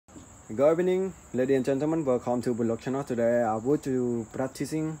Good evening, ladies and gentlemen. Welcome to Bullock channel. Today I will to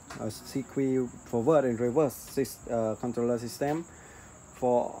practicing a circuit forward and reverse controller system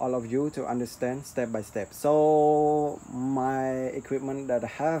for all of you to understand step by step. So my equipment that I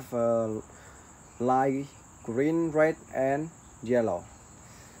have light green, red, and yellow,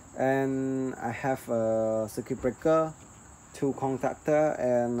 and I have a circuit breaker, 2 contactor,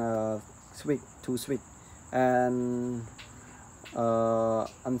 and two switch, and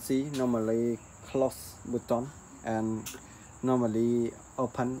unsee normally close button and normally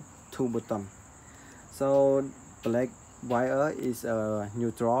open 2 button. So black wire is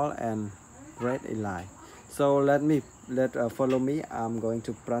neutral and red is light. So let follow me. I'm going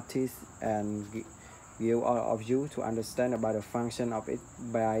to practice and give all of you to understand about the function of it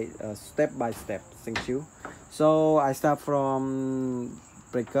by step by step. Thank you. So I start from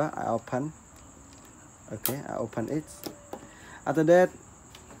breaker. I open. Okay, I open it. After that,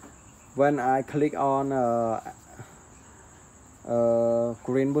 when I click on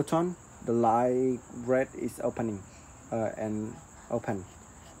green button, the light red is opening and open.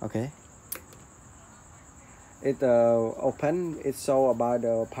 Okay, it open. It show about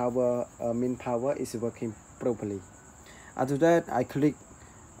the power, mean power is working properly. After that, I click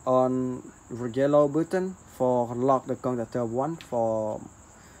on yellow button for lock the contactor 1 for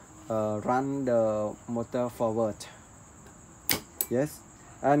run the motor forward. Yes,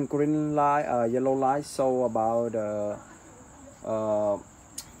 and green light, yellow light show about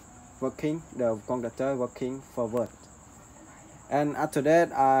working the conductor working forward. And after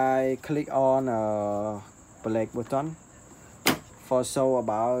that, I click on black button for show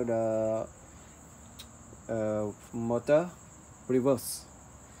about motor reverse.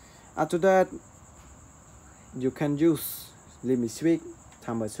 After that, you can use limit switch,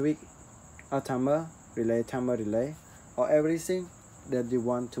 timer switch, or timer relay, or everything that you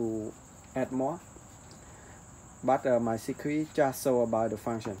want to add more, but my secret just show about the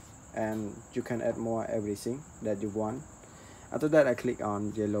function, and you can add more everything that you want. After that, I click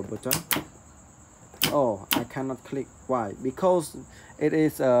on yellow button. Oh, I cannot click. Why? Because it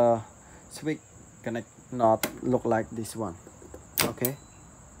is a switch connect, not look like this one. Okay,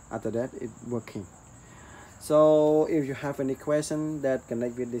 after that it working. So if you have any question that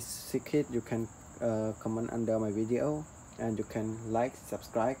connect with this circuit, you can comment under my video, and you can like,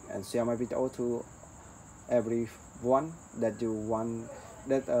 subscribe, and share my video to everyone that you want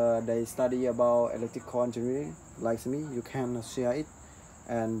that they study about electrical engineering like me. You can share it,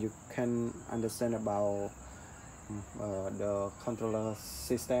 and you can understand about the controller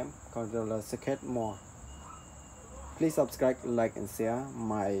system, controller circuit more. Please subscribe, like, and share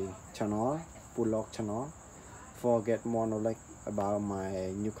my channel, Bullock channel, for get more knowledge about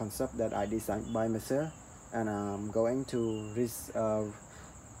my new concept that I designed by myself. And I'm going to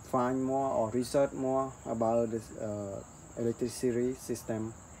find more or research more about this electricity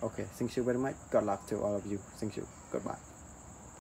system. Okay, thank you very much. Good luck to all of you. Thank you. Goodbye.